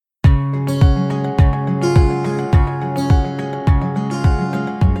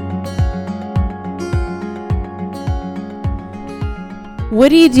What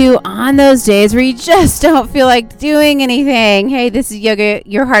do you do on those days where you just don't feel like doing anything? Hey, this is Yoga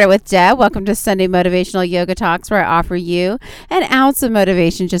Your Heart Out with Deb. Welcome to Sunday Motivational Yoga Talks, where I offer you an ounce of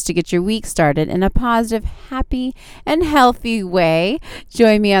motivation just to get your week started in a positive, happy, and healthy way.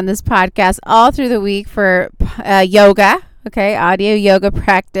 Join me on this podcast all through the week for yoga, audio yoga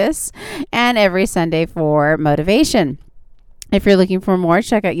practice, and every Sunday for motivation. If you're looking for more,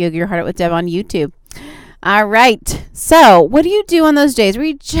 check out Yoga Your Heart Out with Deb on YouTube. All right. So what do you do on those days where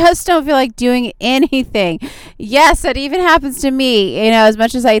you just don't feel like doing anything? Yes, that even happens to me. As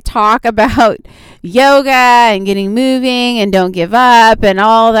much as I talk about yoga and getting moving and don't give up and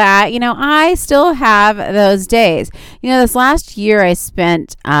all that, I still have those days. This last year I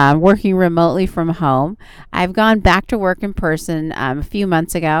spent working remotely from home. I've gone back to work in person a few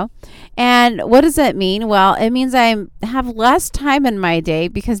months ago. And what does that mean? Well, it means I have less time in my day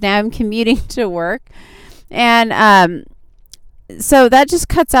because now I'm commuting to work. And so that just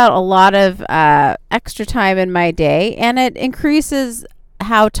cuts out a lot of extra time in my day, and it increases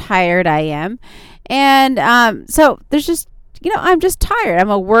how tired I am. And so there's just, I'm just tired. I'm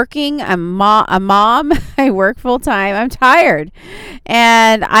a mom. I work full time. I'm tired.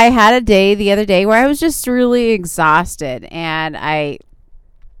 And I had a day the other day where I was just really exhausted, and I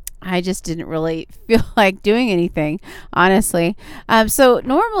just didn't really feel like doing anything, honestly. So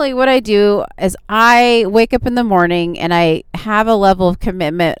normally what I do is I wake up in the morning and I have a level of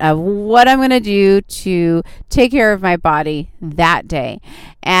commitment of what I'm going to do to take care of my body that day.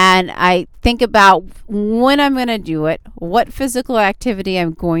 And I think about when I'm going to do it, what physical activity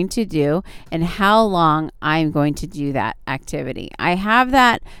I'm going to do, and how long I'm going to do that activity. I have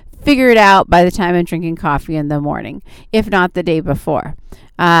that figured out by the time I'm drinking coffee in the morning, if not the day before.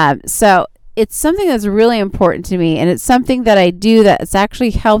 So it's something that's really important to me, and it's something that I do that's actually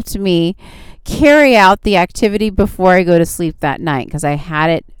helped me carry out the activity before I go to sleep that night, because I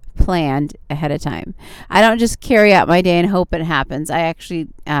had it planned ahead of time. I don't just carry out my day and hope it happens. I actually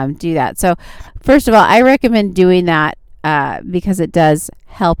do that. So first of all, I recommend doing that because it does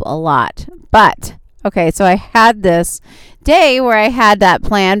help a lot. But so I had this day where I had that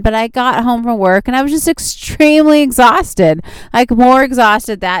plan, but I got home from work and I was just extremely exhausted, like more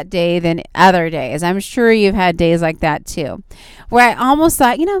exhausted that day than other days. I'm sure you've had days like that too, where I almost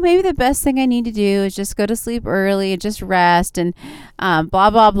thought, maybe the best thing I need to do is just go to sleep early and just rest and blah,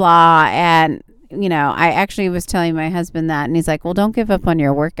 blah, blah. And I actually was telling my husband that, and he's like, well, don't give up on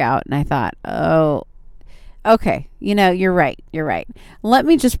your workout. And I thought, oh, okay, you're right. Let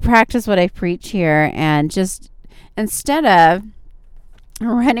me just practice what I preach here, and just instead of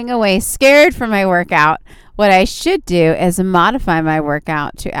running away scared from my workout, what I should do is modify my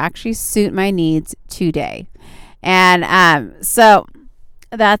workout to actually suit my needs today. And so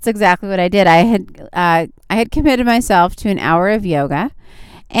that's exactly what I did. I had committed myself to an hour of yoga,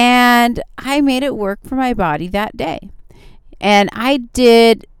 and I made it work for my body that day. And I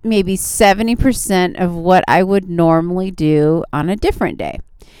did maybe 70% of what I would normally do on a different day.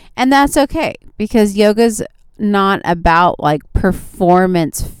 And that's okay, because yoga's not about like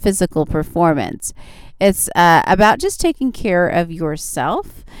performance, physical performance. It's about just taking care of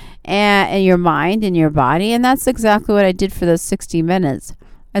yourself and your mind and your body. And that's exactly what I did for those 60 minutes.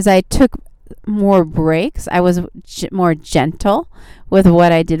 As I took more breaks, I was more gentle with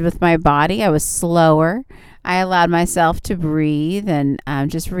what I did with my body. I was slower. I allowed myself to breathe and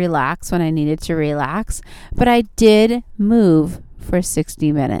just relax when I needed to relax. But I did move for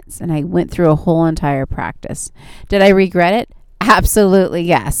 60 minutes, and I went through a whole entire practice. Did I regret it? Absolutely,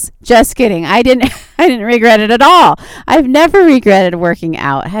 yes. Just kidding. I didn't regret it at all. I've never regretted working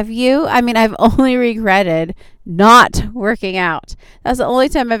out. Have you? I've only regretted not working out. That's the only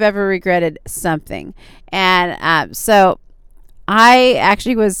time I've ever regretted something. And so I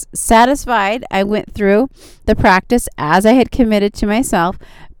actually was satisfied. I went through the practice as I had committed to myself,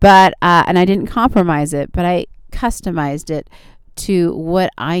 but and I didn't compromise it, but I customized it to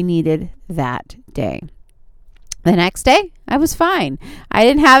what I needed that day. The next day, I was fine. I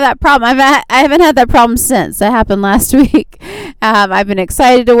didn't have that problem. I haven't had that problem since. That happened last week. I've been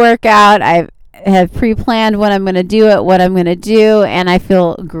excited to work out. I have pre-planned when I'm going to do it, what I'm going to do, and I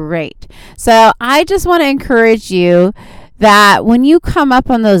feel great. So I just want to encourage you that when you come up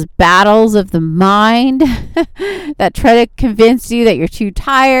on those battles of the mind that try to convince you that you're too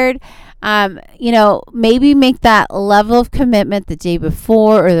tired, maybe make that level of commitment the day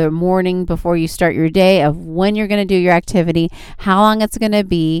before or the morning before you start your day of when you're going to do your activity, how long it's going to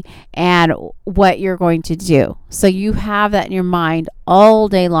be, and what you're going to do. So you have that in your mind all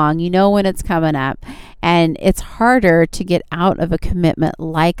day long. When it's coming up, and it's harder to get out of a commitment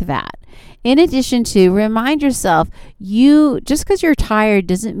like that. In addition to, remind yourself, just because you're tired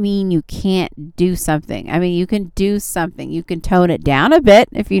doesn't mean you can't do something. I mean, you can do something. You can tone it down a bit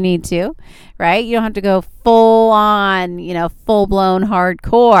if you need to, right? You don't have to go full on, full blown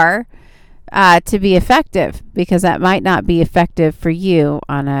hardcore to be effective, because that might not be effective for you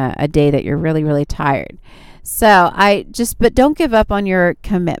on a day that you're really, really tired. So but don't give up on your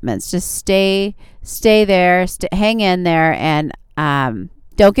commitments. Just stay there, hang in there, and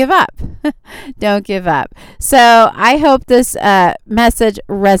don't give up. Don't give up. So I hope this message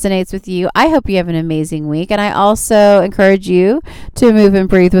resonates with you. I hope you have an amazing week. And I also encourage you to move and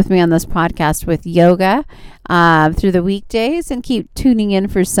breathe with me on this podcast with yoga through the weekdays, and keep tuning in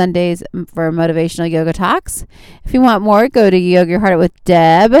for Sundays for Motivational Yoga Talks. If you want more, go to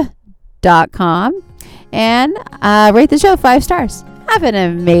yogayourheartitwithdeb.com and rate the show 5 stars. Have an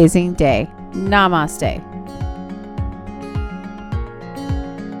amazing day. Namaste.